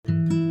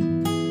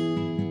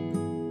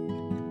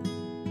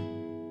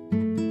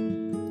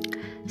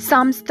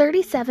Psalms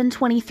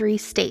 37:23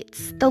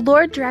 states, "The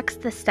Lord directs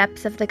the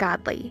steps of the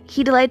godly.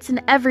 He delights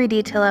in every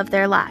detail of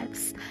their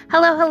lives."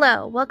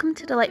 Hello. Welcome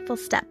to Delightful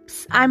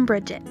Steps. I'm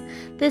Bridget.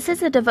 This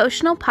is a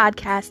devotional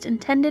podcast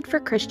intended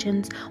for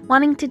Christians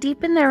wanting to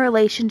deepen their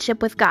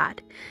relationship with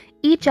God.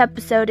 Each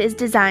episode is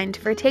designed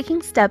for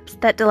taking steps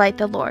that delight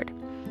the Lord.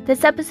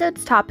 This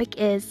episode's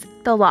topic is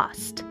the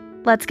lost.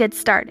 Let's get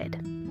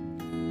started.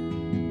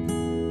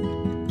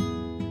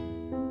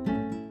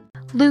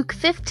 Luke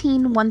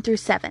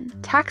 15:1-7.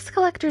 Tax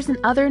collectors and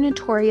other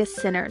notorious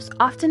sinners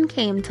often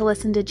came to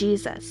listen to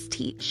Jesus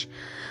teach.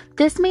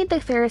 This made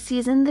the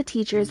Pharisees and the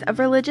teachers of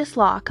religious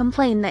law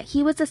complain that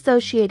he was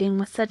associating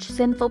with such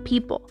sinful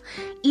people,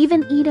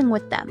 even eating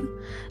with them.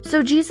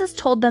 So Jesus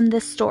told them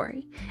this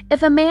story.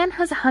 If a man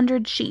has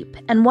 100 sheep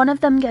and one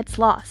of them gets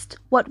lost,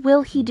 what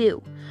will he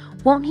do?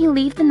 Won't he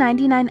leave the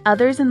 99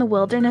 others in the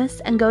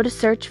wilderness and go to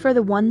search for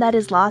the one that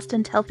is lost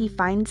until he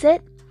finds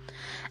it?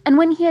 And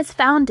when he has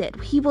found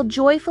it, he will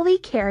joyfully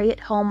carry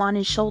it home on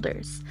his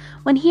shoulders.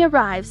 When he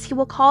arrives, he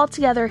will call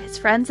together his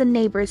friends and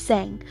neighbors,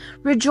 saying,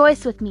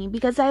 "Rejoice with me,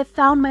 because I have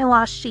found my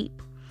lost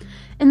sheep."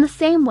 In the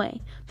same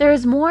way, there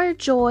is more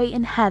joy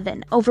in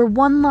heaven over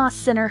one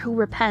lost sinner who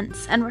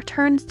repents and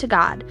returns to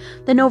God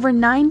than over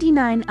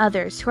 99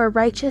 others who are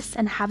righteous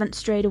and haven't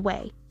strayed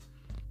away.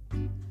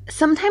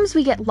 Sometimes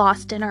we get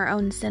lost in our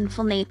own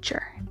sinful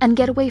nature and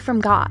get away from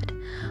God.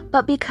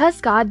 But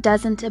because God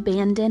doesn't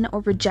abandon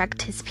or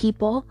reject his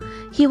people,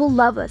 he will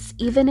love us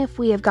even if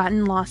we have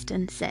gotten lost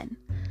in sin.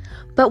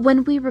 But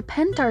when we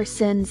repent our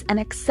sins and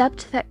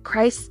accept that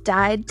Christ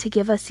died to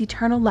give us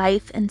eternal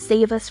life and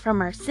save us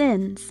from our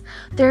sins,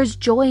 there is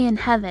joy in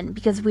heaven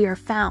because we are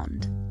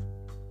found.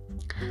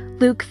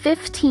 Luke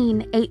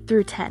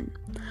 15:8-10.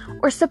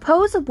 Or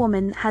suppose a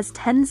woman has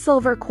 10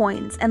 silver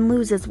coins and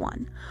loses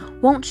one.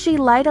 Won't she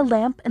light a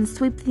lamp and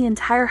sweep the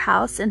entire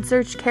house and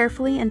search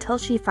carefully until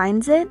she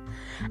finds it?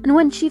 And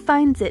when she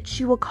finds it,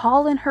 she will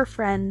call in her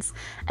friends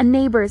and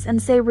neighbors and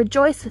say,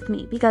 "Rejoice with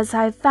me, because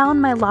I have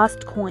found my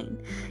lost coin."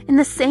 In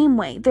the same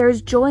way, there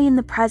is joy in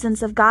the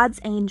presence of God's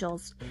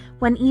angels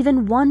when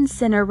even one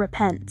sinner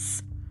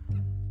repents.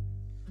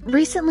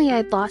 Recently,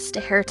 I'd lost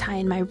a hair tie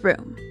in my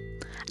room.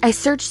 I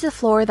searched the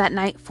floor that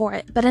night for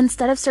it, but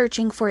instead of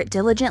searching for it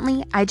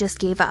diligently, I just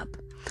gave up.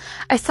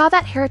 I saw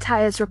that hair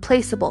tie as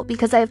replaceable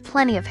because I have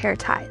plenty of hair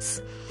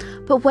ties.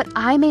 But what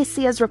I may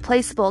see as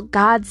replaceable,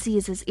 God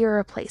sees as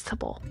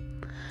irreplaceable.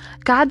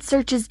 God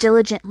searches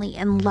diligently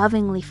and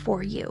lovingly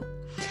for you.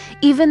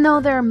 Even though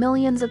there are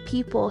millions of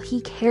people,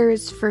 he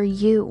cares for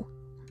you.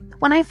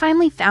 When I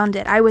finally found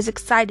it, I was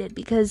excited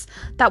because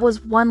that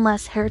was one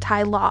less hair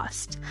tie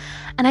lost.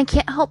 And I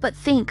can't help but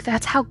think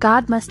that's how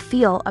God must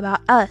feel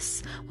about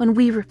us when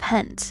we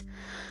repent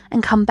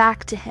and come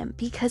back to him,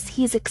 because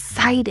he's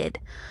excited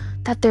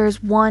that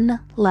there's one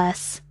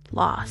less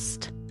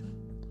lost.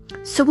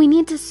 So we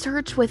need to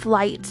search with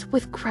light,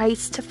 with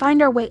Christ, to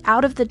find our way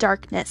out of the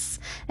darkness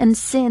and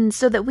sin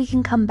so that we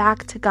can come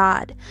back to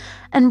God.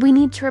 And we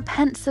need to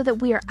repent so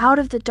that we are out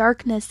of the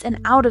darkness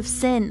and out of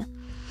sin.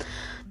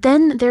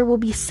 Then there will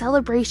be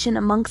celebration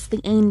amongst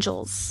the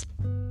angels.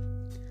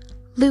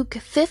 Luke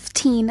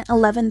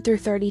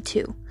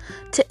 15:11-32.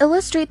 To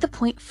illustrate the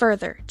point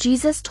further,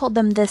 Jesus told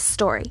them this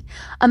story.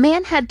 A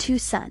man had 2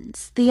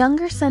 sons. The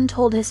younger son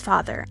told his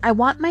father, "I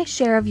want my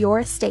share of your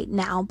estate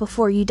now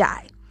before you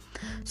die."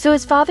 So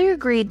his father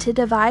agreed to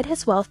divide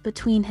his wealth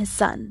between his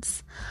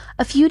sons.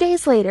 A few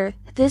days later,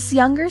 this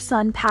younger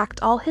son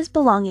packed all his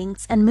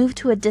belongings and moved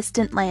to a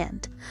distant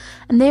land.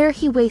 And there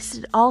he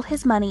wasted all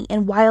his money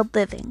in wild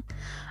living.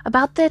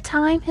 About the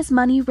time his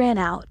money ran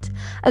out,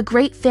 a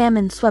great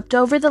famine swept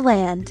over the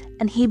land,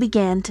 and he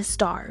began to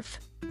starve.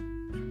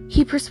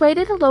 He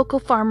persuaded a local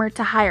farmer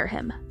to hire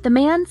him. The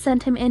man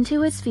sent him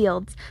into his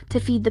fields to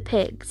feed the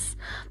pigs.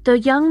 The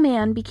young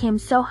man became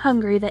so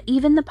hungry that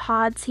even the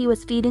pods he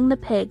was feeding the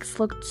pigs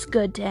looked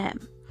good to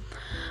him.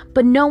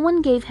 But no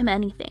one gave him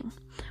anything.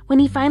 When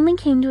he finally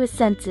came to his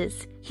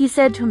senses, he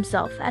said to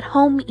himself, "At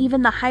home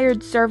even the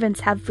hired servants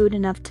have food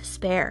enough to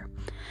spare.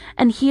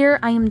 And here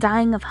I am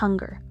dying of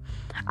hunger.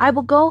 I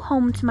will go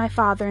home to my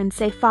father and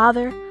say,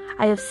 'Father,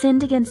 I have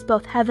sinned against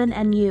both heaven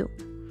and you,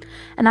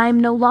 and I am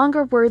no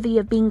longer worthy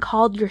of being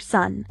called your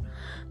son.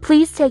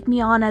 Please take me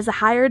on as a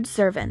hired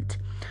servant.'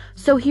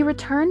 So he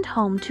returned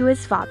home to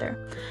his father,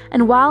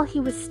 and while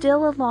he was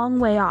still a long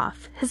way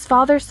off, his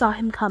father saw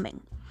him coming.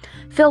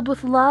 Filled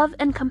with love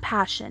and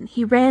compassion,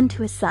 he ran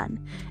to his son,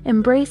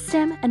 embraced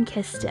him, and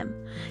kissed him.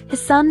 His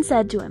son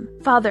said to him,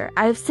 'Father,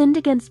 I have sinned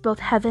against both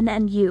heaven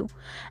and you,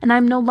 and I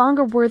am no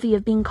longer worthy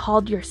of being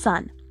called your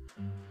son.'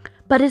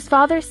 But his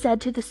father said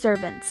to the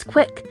servants,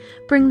 'Quick,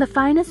 bring the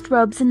finest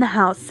robes in the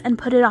house and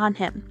put it on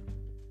him.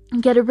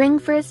 Get a ring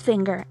for his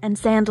finger and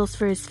sandals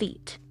for his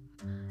feet.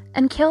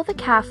 And kill the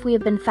calf we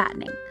have been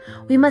fattening.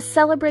 We must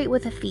celebrate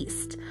with a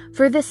feast,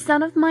 for this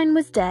son of mine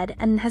was dead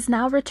and has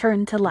now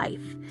returned to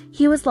life. He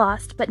He was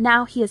lost, but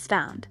now he is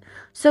found."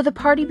 So the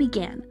party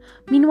began.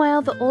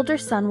 Meanwhile, the older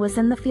son was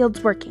in the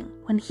fields working.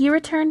 When he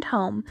returned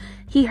home,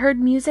 he heard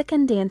music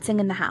and dancing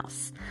in the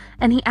house,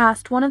 and he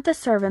asked one of the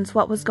servants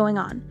what was going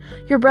on.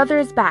 "Your brother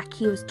is back,"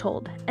 he was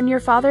told, "and your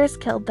father has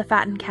killed the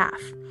fattened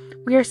calf.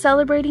 We are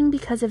celebrating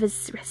because of his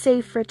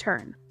safe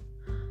return."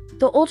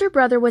 The older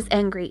brother was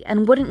angry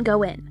and wouldn't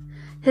go in.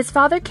 His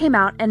father came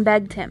out and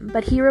begged him,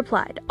 but he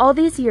replied, "All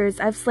these years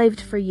I've slaved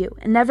for you,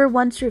 and never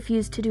once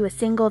refused to do a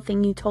single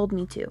thing you told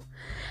me to.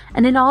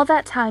 And in all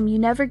that time you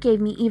never gave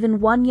me even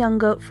one young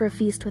goat for a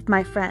feast with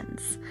my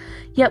friends.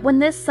 Yet when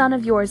this son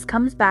of yours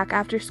comes back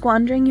after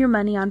squandering your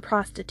money on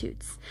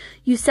prostitutes,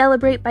 you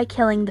celebrate by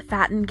killing the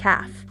fattened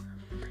calf."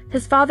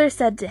 His father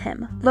said to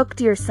him, "Look,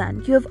 dear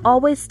son, you have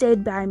always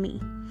stayed by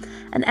me,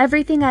 and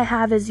everything I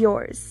have is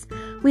yours.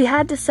 We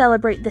had to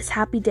celebrate this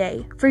happy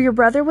day, for your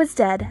brother was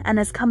dead and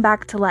has come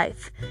back to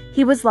life.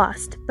 He was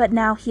lost, but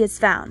now he is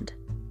found."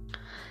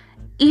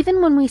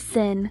 Even when we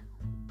sin,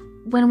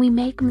 when we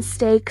make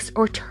mistakes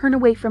or turn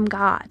away from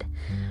God,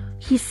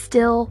 He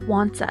still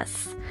wants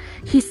us.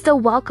 He still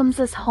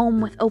welcomes us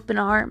home with open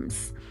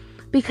arms,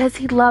 because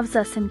He loves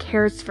us and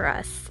cares for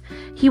us.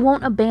 He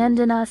won't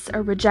abandon us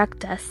or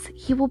reject us.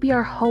 He will be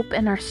our hope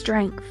and our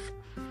strength.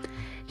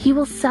 He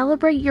will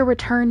celebrate your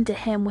return to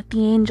Him with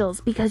the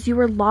angels because you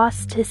were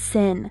lost to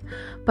sin,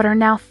 but are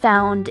now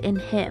found in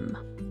Him.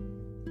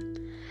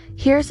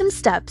 Here are some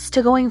steps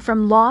to going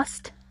from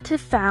lost to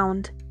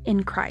found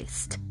in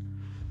Christ.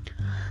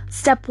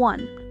 Step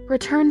 1.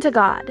 Return to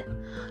God.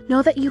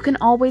 Know that you can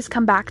always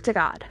come back to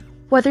God.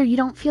 Whether you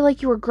don't feel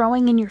like you are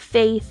growing in your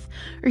faith,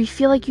 or you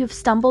feel like you have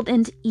stumbled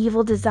into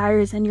evil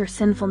desires and your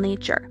sinful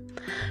nature,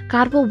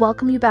 God will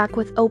welcome you back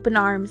with open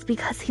arms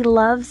because He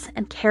loves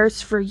and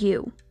cares for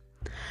you.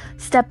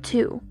 Step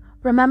 2.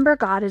 Remember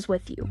God is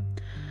with you.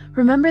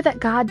 Remember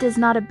that God does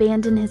not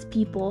abandon His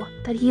people,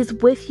 that He is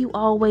with you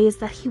always,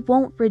 that He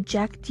won't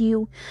reject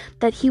you,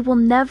 that He will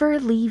never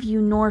leave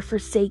you nor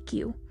forsake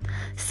you.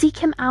 Seek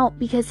Him out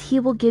because He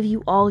will give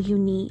you all you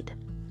need.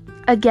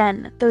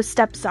 Again, those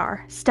steps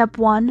are: Step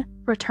 1,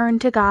 return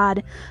to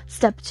God.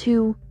 Step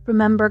 2,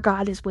 remember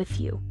God is with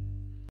you.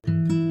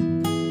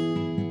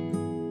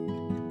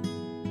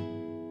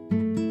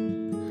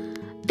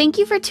 Thank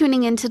you for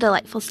tuning in to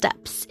Delightful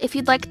Steps. If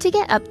you'd like to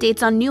get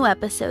updates on new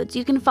episodes,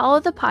 you can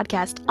follow the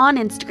podcast on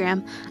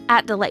Instagram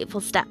at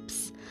Delightful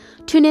Steps.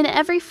 Tune in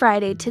every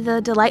Friday to the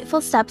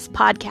Delightful Steps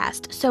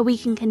podcast so we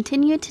can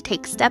continue to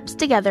take steps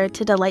together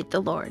to delight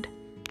the Lord.